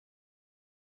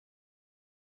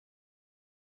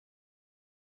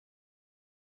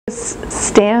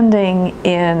standing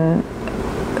in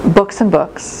Books and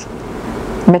Books,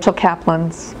 Mitchell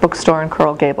Kaplan's bookstore in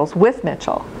Coral Gables, with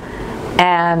Mitchell.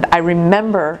 And I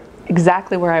remember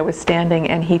exactly where I was standing,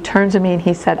 and he turned to me and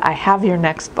he said, "I have your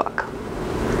next book."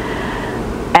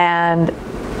 And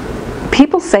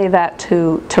people say that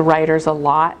to writers a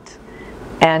lot,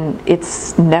 and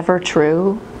it's never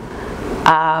true.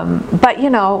 But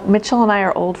you know, Mitchell and I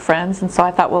are old friends, and so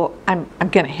I thought, well, I'm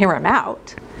going to hear him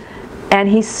out. And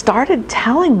he started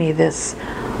telling me this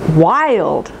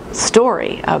wild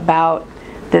story about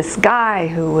this guy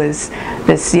who was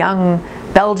this young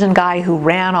Belgian guy who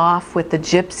ran off with the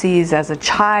gypsies as a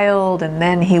child, and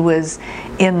then he was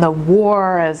in the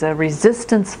war as a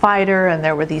resistance fighter, and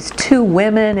there were these two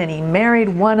women, and he married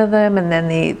one of them, and then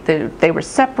they were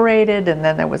separated, and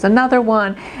then there was another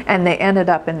one, and they ended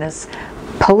up in this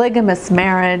polygamous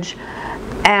marriage,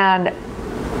 and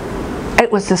it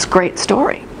was this great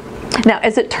story. Now,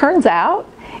 as it turns out,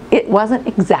 it wasn't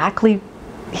exactly,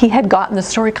 he had gotten the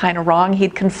story kind of wrong.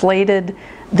 He'd conflated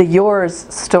the Yours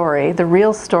story, the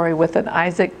real story, with an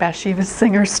Isaac Bashevis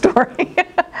Singer story.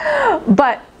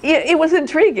 But it was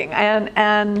intriguing,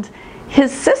 and his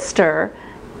sister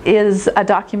is a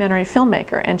documentary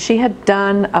filmmaker, and she had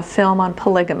done a film on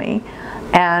polygamy,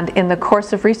 and in the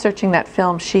course of researching that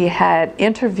film, she had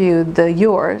interviewed the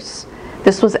Yours.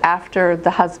 This was after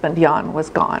the husband, Jan, was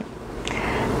gone,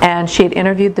 and she had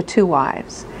interviewed the two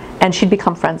wives, and she'd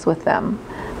become friends with them.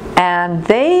 And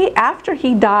they, after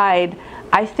he died,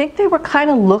 I think they were kind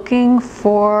of looking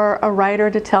for a writer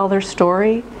to tell their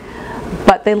story,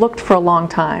 but they looked for a long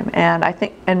time. And I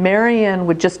think, and Marion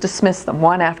would just dismiss them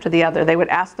one after the other. They would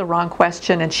ask the wrong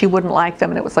question and she wouldn't like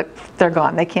them, and it was like, they're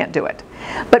gone, they can't do it.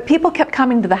 But people kept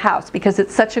coming to the house because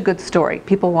it's such a good story.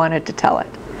 People wanted to tell it.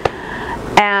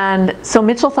 And so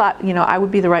Mitchell thought, you know, I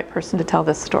would be the right person to tell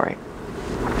this story.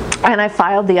 And I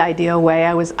filed the idea away.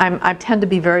 I tend to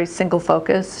be very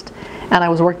single-focused, and I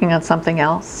was working on something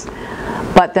else.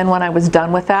 But then when I was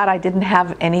done with that, I didn't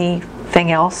have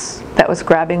anything else that was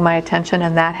grabbing my attention,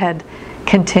 and that had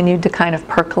continued to kind of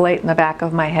percolate in the back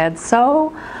of my head.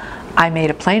 So I made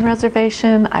a plane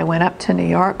reservation. I went up to New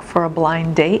York for a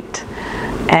blind date,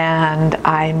 and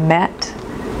I met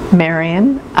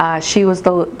Marion. She was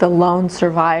the lone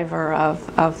survivor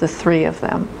of the three of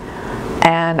them.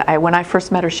 And when I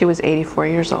first met her, she was 84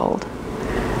 years old.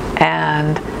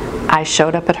 And I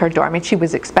showed up at her door. I mean, she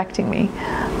was expecting me.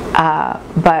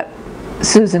 But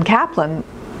Susan Kaplan,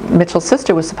 Mitchell's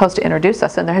sister, was supposed to introduce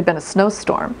us, and there had been a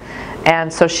snowstorm.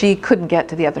 And so she couldn't get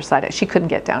to the other side. She couldn't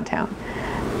get downtown.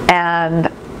 And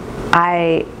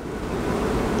I,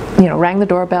 you know, rang the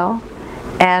doorbell,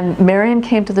 and Marion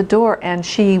came to the door, and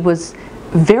she was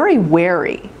very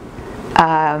wary.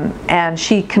 And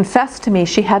she confessed to me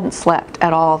she hadn't slept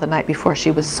at all the night before. She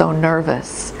was so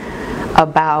nervous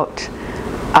about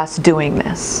us doing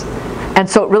this. And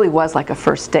so it really was like a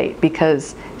first date,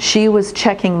 because she was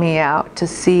checking me out to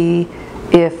see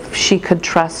if she could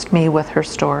trust me with her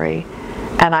story.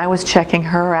 And I was checking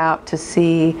her out to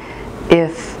see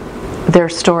if their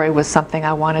story was something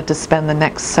I wanted to spend the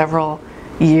next several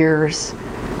years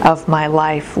of my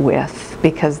life with,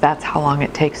 because that's how long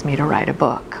it takes me to write a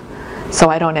book. So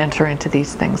I don't enter into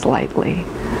these things lightly.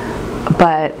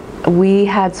 But we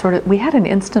had an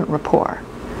instant rapport,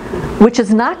 which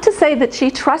is not to say that she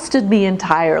trusted me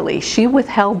entirely. She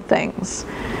withheld things.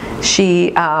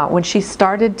 When she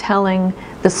started telling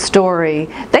the story,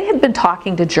 they had been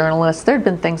talking to journalists, there had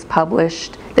been things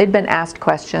published, they'd been asked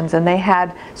questions, and they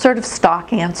had sort of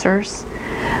stock answers.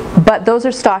 But those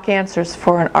are stock answers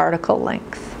for an article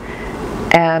length.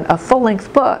 And a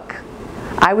full-length book,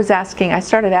 I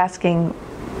started asking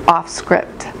off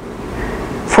script,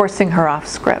 forcing her off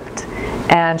script.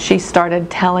 And she started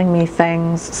telling me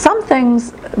things, some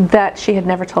things that she had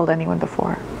never told anyone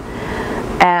before.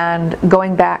 And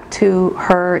going back to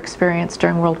her experience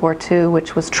during World War II,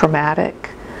 which was traumatic,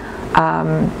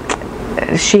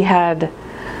 she had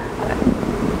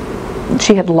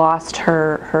lost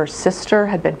her sister,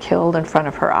 had been killed in front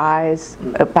of her eyes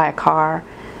by a car,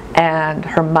 and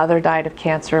her mother died of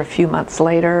cancer a few months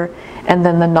later, and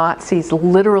then the Nazis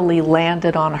literally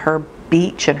landed on her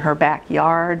beach in her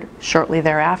backyard shortly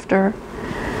thereafter.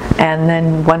 And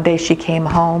then one day she came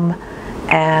home,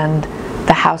 and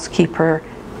the housekeeper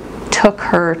took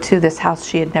her to this house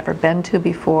she had never been to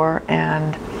before,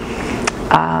 and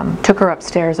took her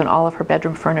upstairs, and all of her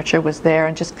bedroom furniture was there,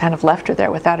 and just kind of left her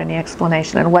there without any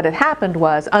explanation. And what had happened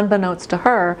was, unbeknownst to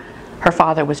her, her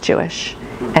father was Jewish,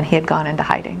 and he had gone into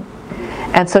hiding.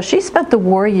 And so she spent the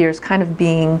war years kind of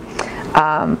being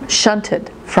shunted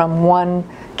from one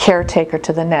caretaker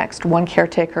to the next. One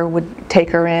caretaker would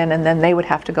take her in, and then they would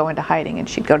have to go into hiding, and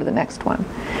she'd go to the next one.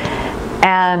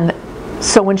 And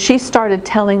so when she started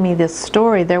telling me this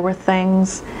story, there were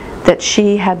things that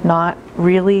she had not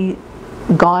really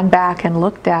gone back and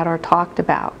looked at or talked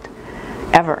about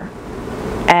ever.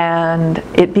 And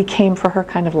it became for her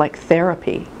kind of like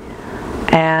therapy.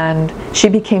 And she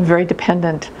became very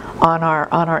dependent on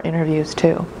our interviews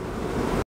too.